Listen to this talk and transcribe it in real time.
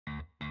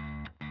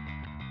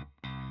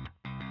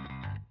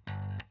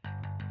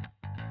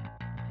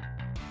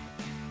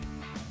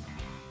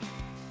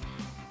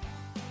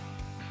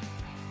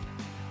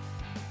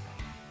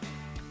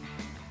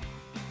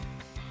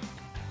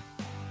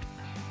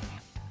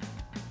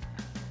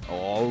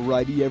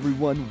Alrighty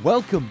everyone,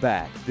 welcome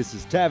back. This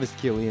is Tavis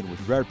Killian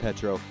with Rare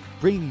Petro,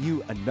 bringing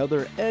you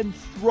another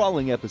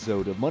enthralling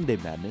episode of Monday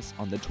Madness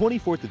on the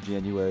 24th of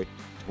January,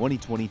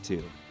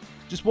 2022.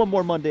 Just one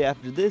more Monday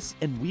after this,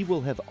 and we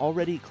will have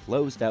already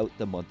closed out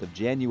the month of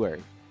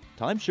January.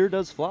 Time sure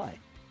does fly.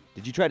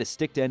 Did you try to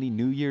stick to any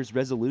New Year's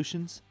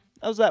resolutions?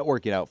 How's that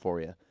working out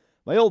for you?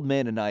 My old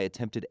man and I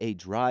attempted a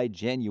dry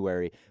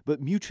January,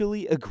 but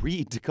mutually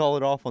agreed to call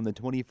it off on the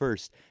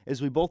 21st,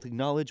 as we both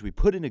acknowledge we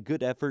put in a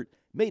good effort,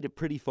 made it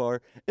pretty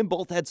far, and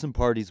both had some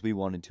parties we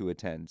wanted to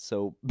attend,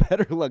 so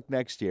better luck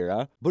next year,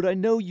 huh? But I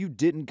know you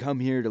didn't come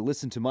here to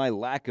listen to my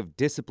lack of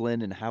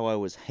discipline and how I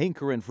was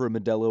hankering for a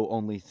Modelo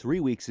only 3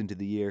 weeks into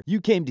the year.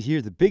 You came to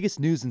hear the biggest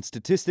news and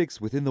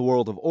statistics within the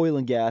world of oil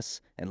and gas,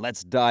 and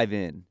let's dive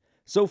in.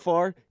 So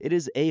far, it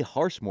is a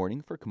harsh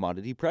morning for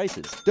commodity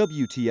prices.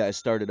 WTI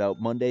started out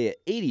Monday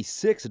at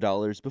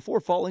 $86 before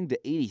falling to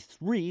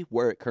 $83,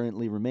 where it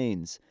currently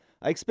remains.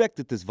 I expect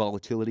that this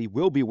volatility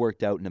will be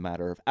worked out in a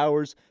matter of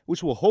hours,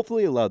 which will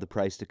hopefully allow the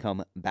price to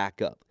come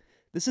back up.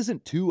 This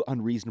isn't too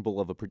unreasonable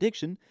of a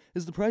prediction,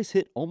 as the price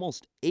hit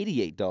almost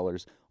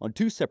 $88 on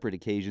two separate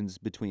occasions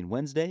between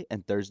Wednesday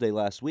and Thursday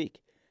last week.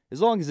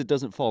 As long as it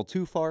doesn't fall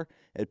too far,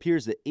 it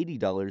appears that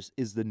 $80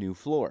 is the new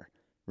floor.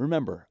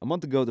 Remember, a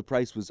month ago the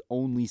price was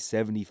only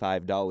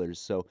 $75,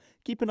 so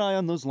keep an eye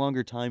on those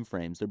longer time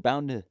frames. They're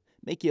bound to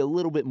make you a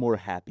little bit more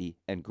happy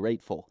and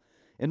grateful.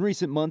 In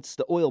recent months,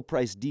 the oil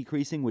price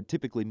decreasing would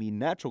typically mean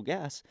natural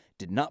gas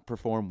did not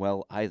perform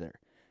well either.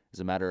 As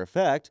a matter of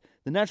fact,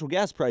 the natural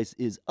gas price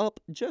is up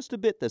just a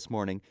bit this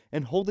morning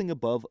and holding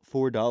above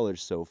 $4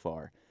 so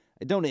far.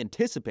 I don't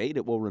anticipate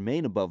it will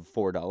remain above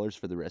 $4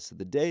 for the rest of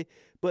the day,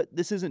 but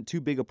this isn't too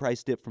big a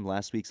price dip from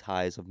last week's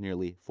highs of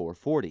nearly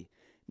 $4.40.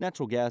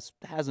 Natural gas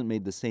hasn't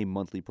made the same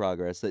monthly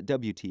progress that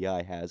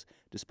WTI has,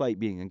 despite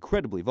being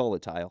incredibly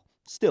volatile.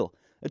 Still,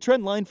 a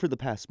trend line for the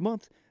past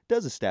month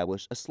does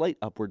establish a slight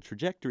upward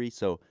trajectory,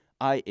 so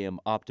I am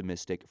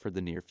optimistic for the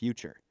near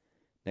future.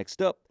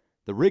 Next up,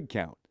 the rig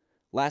count.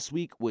 Last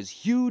week was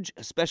huge,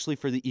 especially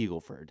for the Eagle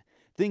Ford.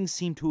 Things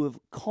seem to have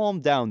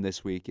calmed down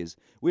this week as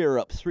we are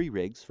up 3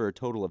 rigs for a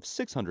total of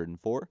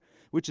 604,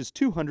 which is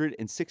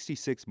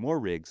 266 more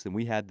rigs than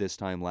we had this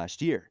time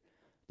last year.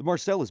 The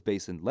Marcellus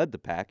Basin led the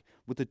pack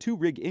with a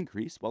 2-rig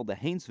increase, while the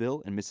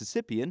Haynesville and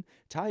Mississippian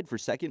tied for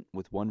second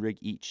with 1 rig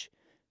each.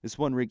 This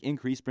 1-rig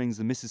increase brings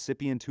the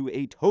Mississippian to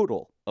a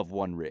total of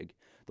 1 rig.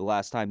 The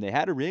last time they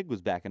had a rig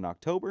was back in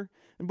October,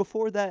 and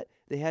before that,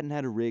 they hadn't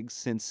had a rig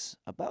since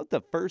about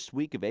the first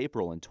week of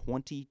April in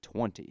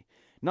 2020.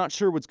 Not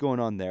sure what's going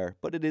on there,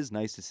 but it is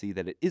nice to see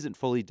that it isn't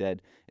fully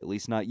dead, at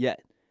least not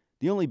yet.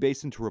 The only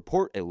basin to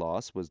report a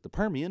loss was the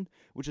Permian,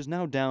 which is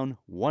now down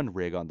 1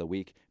 rig on the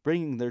week,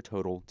 bringing their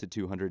total to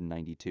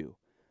 292.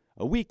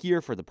 A weak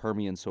year for the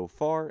Permian so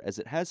far, as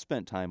it has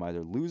spent time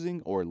either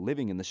losing or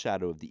living in the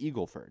shadow of the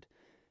Eagle Ford.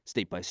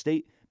 State by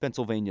state,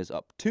 Pennsylvania's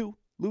up 2,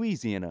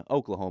 Louisiana,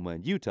 Oklahoma,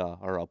 and Utah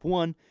are up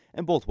 1,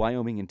 and both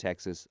Wyoming and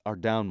Texas are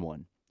down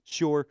 1.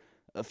 Sure,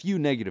 a few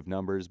negative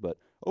numbers, but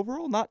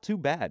overall not too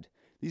bad.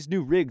 These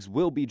new rigs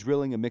will be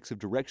drilling a mix of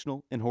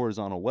directional and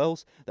horizontal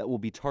wells that will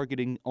be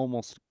targeting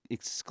almost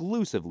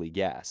exclusively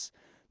gas.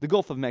 The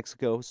Gulf of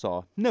Mexico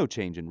saw no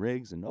change in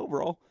rigs, and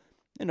overall,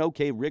 an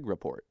okay rig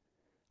report.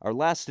 Our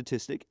last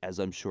statistic, as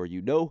I'm sure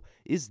you know,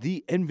 is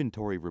the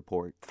inventory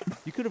report.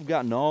 You could have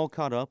gotten all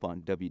caught up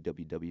on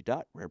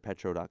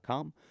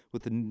www.rarepetro.com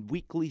with the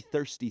weekly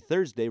Thirsty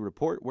Thursday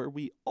report, where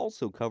we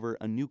also cover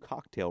a new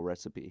cocktail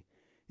recipe.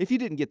 If you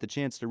didn't get the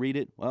chance to read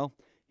it, well,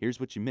 here's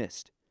what you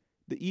missed.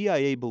 The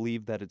EIA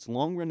believed that its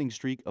long-running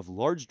streak of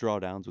large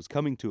drawdowns was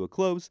coming to a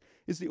close,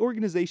 as the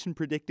organization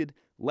predicted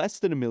less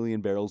than 1 million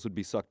barrels would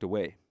be sucked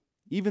away.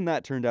 Even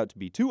that turned out to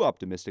be too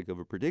optimistic of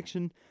a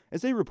prediction,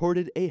 as they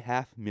reported a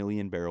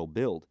 500,000 barrel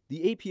build.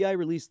 The API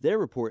released their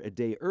report a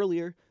day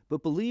earlier,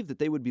 but believed that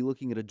they would be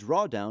looking at a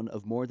drawdown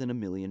of more than 1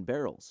 million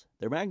barrels.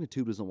 Their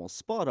magnitude was almost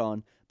spot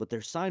on, but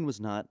their sign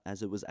was not,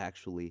 as it was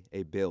actually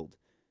a build.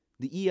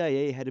 The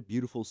EIA had a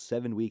beautiful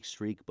 7-week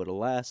streak, but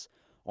alas,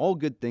 all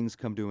good things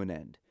come to an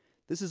end.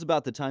 This is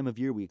about the time of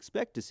year we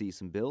expect to see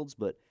some builds,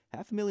 but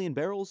 500,000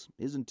 barrels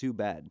isn't too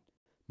bad.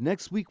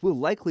 Next week will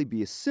likely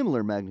be a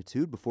similar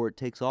magnitude before it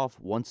takes off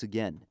once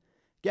again.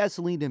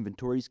 Gasoline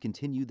inventories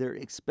continue their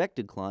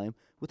expected climb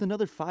with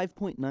another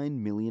 5.9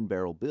 million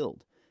barrel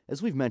build.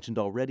 As we've mentioned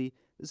already,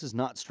 this is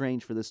not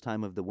strange for this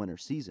time of the winter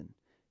season.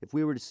 If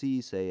we were to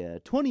see, say, a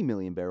 20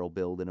 million barrel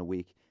build in a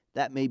week,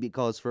 that may be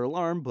cause for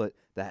alarm, but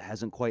that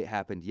hasn't quite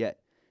happened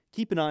yet.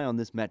 Keep an eye on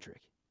this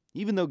metric.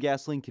 Even though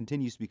gasoline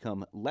continues to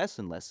become less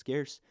and less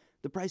scarce,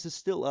 the price is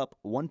still up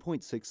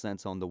 1.6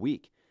 cents on the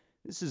week.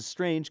 This is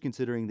strange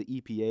considering the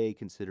EPA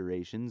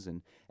considerations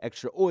and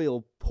extra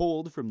oil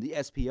pulled from the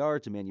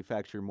SPR to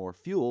manufacture more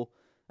fuel.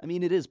 I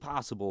mean, it is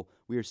possible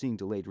we are seeing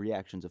delayed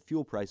reactions of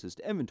fuel prices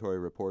to inventory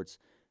reports,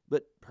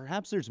 but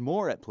perhaps there's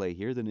more at play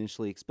here than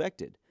initially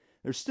expected.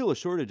 There's still a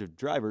shortage of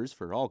drivers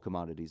for all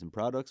commodities and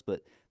products,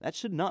 but that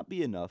should not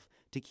be enough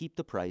to keep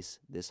the price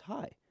this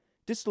high.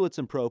 Distillates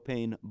and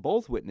propane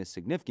both witnessed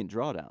significant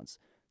drawdowns.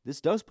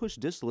 This does push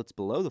distillates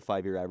below the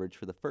 5-year average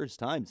for the first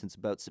time since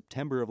about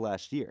September of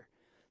last year.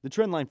 The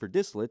trend line for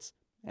distillates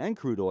and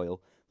crude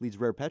oil leads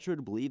Rare Petro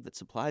to believe that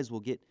supplies will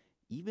get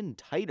even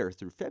tighter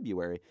through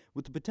February,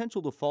 with the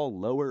potential to fall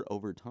lower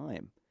over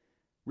time.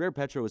 Rare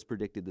Petro has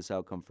predicted this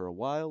outcome for a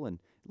while, and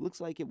it looks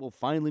like it will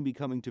finally be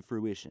coming to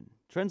fruition.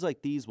 Trends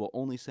like these will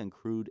only send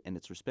crude and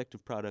its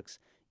respective products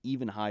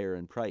even higher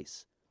in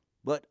price.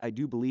 But I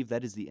do believe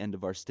that is the end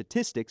of our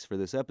statistics for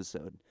this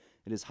episode.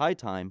 It is high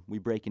time we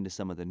break into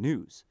some of the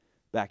news.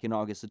 Back in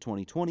August of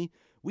 2020,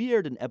 we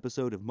aired an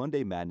episode of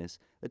Monday Madness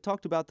that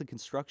talked about the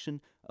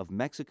construction of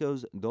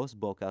Mexico's Dos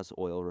Bocas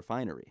oil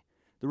refinery.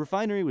 The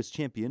refinery was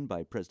championed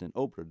by President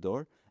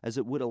Obrador as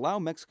it would allow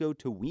Mexico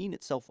to wean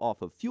itself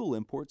off of fuel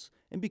imports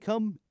and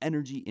become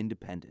energy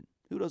independent.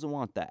 Who doesn't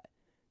want that?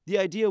 The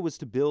idea was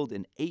to build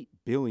an $8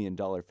 billion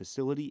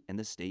facility in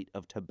the state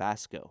of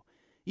Tabasco.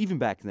 Even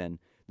back then,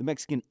 the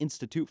Mexican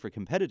Institute for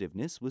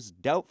Competitiveness was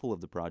doubtful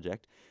of the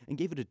project and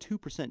gave it a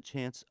 2%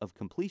 chance of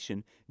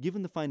completion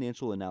given the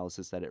financial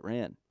analysis that it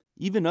ran.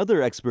 Even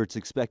other experts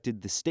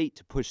expected the state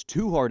to push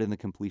too hard in the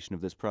completion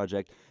of this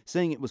project,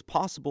 saying it was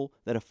possible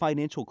that a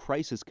financial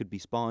crisis could be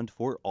spawned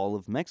for all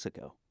of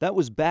Mexico. That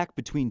was back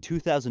between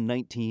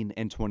 2019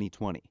 and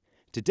 2020.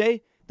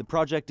 Today, the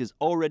project is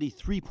already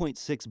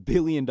 $3.6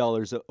 billion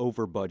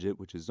over budget,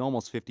 which is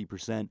almost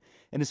 50%,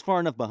 and is far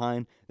enough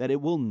behind that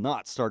it will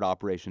not start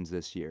operations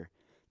this year.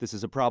 This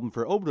is a problem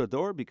for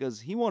Obrador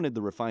because he wanted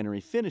the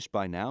refinery finished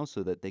by now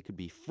so that they could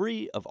be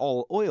free of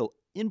all oil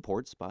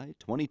imports by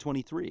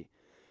 2023.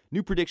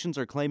 New predictions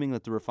are claiming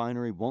that the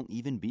refinery won't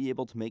even be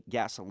able to make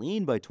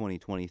gasoline by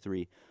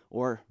 2023,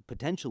 or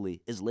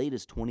potentially as late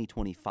as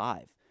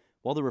 2025.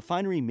 While the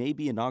refinery may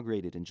be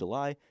inaugurated in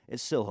July,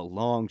 it's still a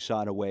long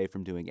shot away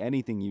from doing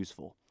anything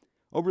useful.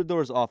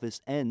 Obrador's office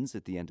ends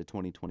at the end of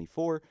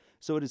 2024,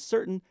 so it is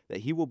certain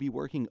that he will be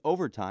working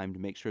overtime to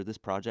make sure this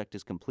project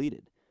is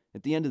completed.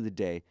 At the end of the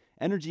day,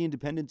 energy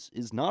independence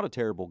is not a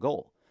terrible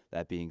goal.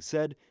 That being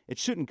said, it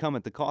shouldn't come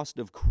at the cost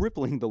of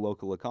crippling the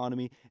local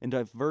economy and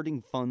diverting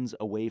funds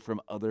away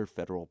from other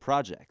federal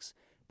projects.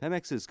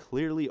 Pemex is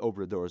clearly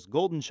Obrador's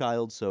golden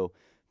child, so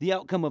the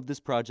outcome of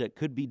this project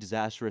could be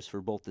disastrous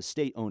for both the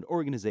state-owned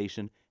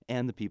organization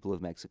and the people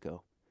of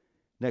Mexico.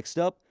 Next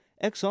up,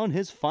 Exxon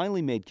has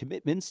finally made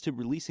commitments to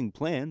releasing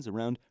plans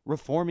around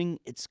reforming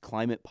its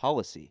climate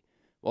policy.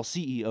 While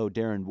CEO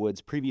Darren Woods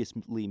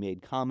previously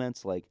made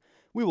comments like,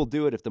 "We will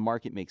do it if the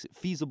market makes it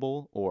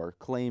feasible," or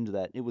claimed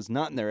that it was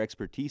not in their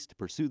expertise to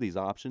pursue these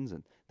options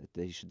and that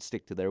they should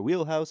stick to their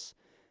wheelhouse,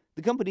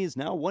 the company is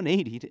now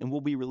 180'd and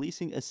will be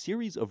releasing a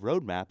series of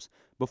roadmaps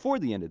before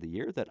the end of the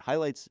year that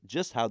highlights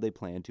just how they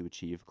plan to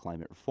achieve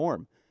climate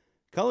reform.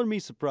 Color me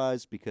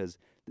surprised because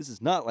this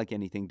is not like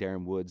anything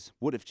Darren Woods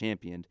would have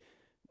championed,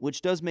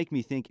 which does make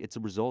me think it's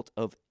a result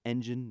of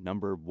Engine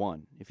Number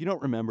One. If you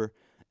don't remember,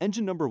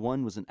 Engine Number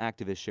One was an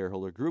activist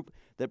shareholder group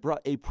that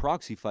brought a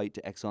proxy fight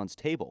to Exxon's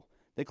table.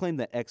 They claimed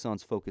that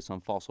Exxon's focus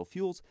on fossil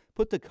fuels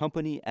put the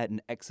company at an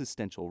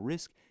existential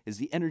risk as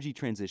the energy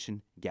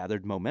transition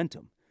gathered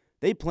momentum.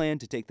 They plan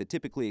to take the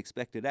typically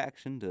expected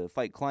action to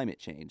fight climate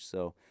change,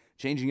 so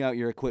changing out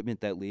your equipment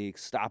that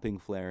leaks, stopping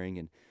flaring,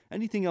 and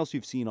anything else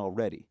you've seen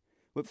already.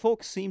 What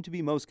folks seem to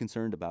be most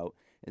concerned about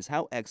is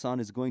how Exxon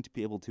is going to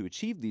be able to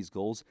achieve these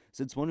goals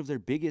since one of their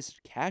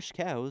biggest cash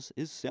cows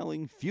is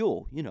selling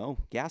fuel,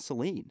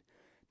 gasoline.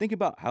 Think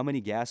about how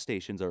many gas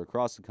stations are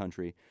across the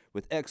country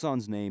with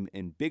Exxon's name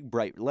in big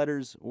bright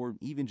letters or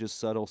even just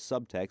subtle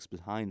subtext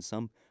behind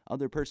some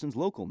other person's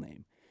local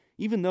name.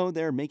 Even though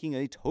they're making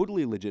a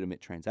totally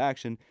legitimate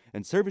transaction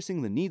and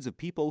servicing the needs of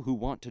people who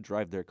want to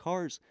drive their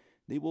cars,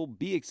 they will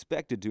be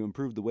expected to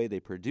improve the way they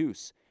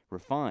produce,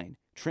 refine,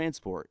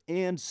 transport,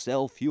 and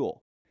sell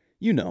fuel.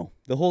 You know,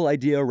 the whole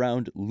idea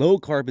around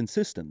low-carbon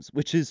systems,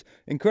 which is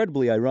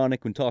incredibly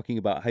ironic when talking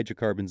about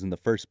hydrocarbons in the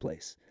first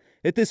place.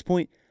 At this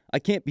point, I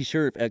can't be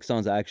sure if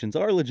Exxon's actions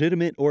are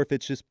legitimate or if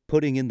it's just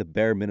putting in the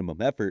bare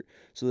minimum effort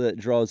so that it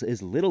draws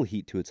as little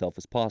heat to itself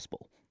as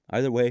possible.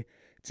 Either way,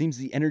 it seems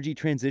the energy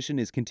transition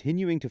is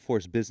continuing to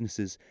force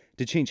businesses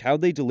to change how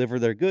they deliver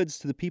their goods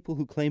to the people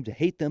who claim to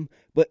hate them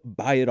but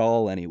buy it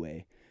all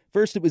anyway.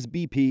 First it was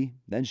BP,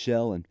 then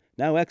Shell, and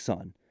now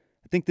Exxon.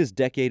 I think this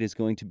decade is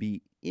going to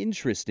be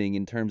interesting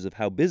in terms of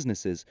how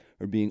businesses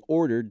are being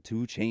ordered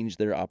to change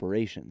their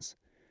operations.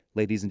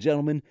 Ladies and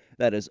gentlemen,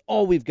 that is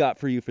all we've got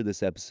for you for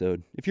this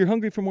episode. If you're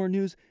hungry for more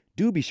news,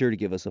 do be sure to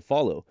give us a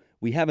follow.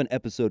 We have an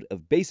episode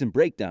of Basin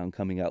Breakdown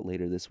coming out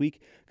later this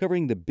week,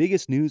 covering the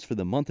biggest news for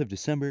the month of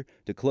December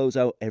to close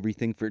out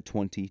everything for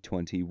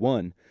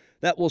 2021.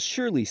 That will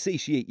surely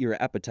satiate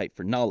your appetite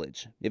for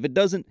knowledge. If it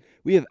doesn't,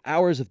 we have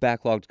hours of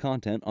backlogged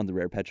content on the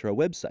Rare Petro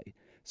website.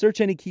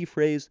 Search any key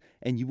phrase,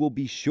 and you will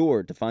be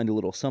sure to find a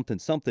little something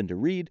to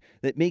read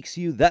that makes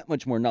you that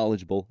much more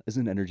knowledgeable as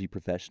an energy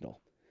professional.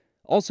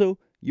 Also,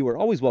 you are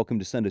always welcome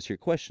to send us your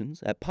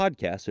questions at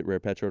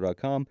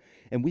podcast@rarepetro.com,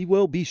 and we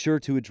will be sure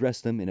to address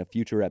them in a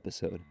future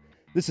episode.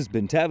 This has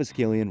been Tavis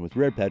Killian with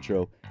Rare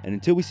Petro, and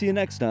until we see you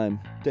next time,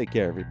 take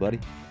care, everybody.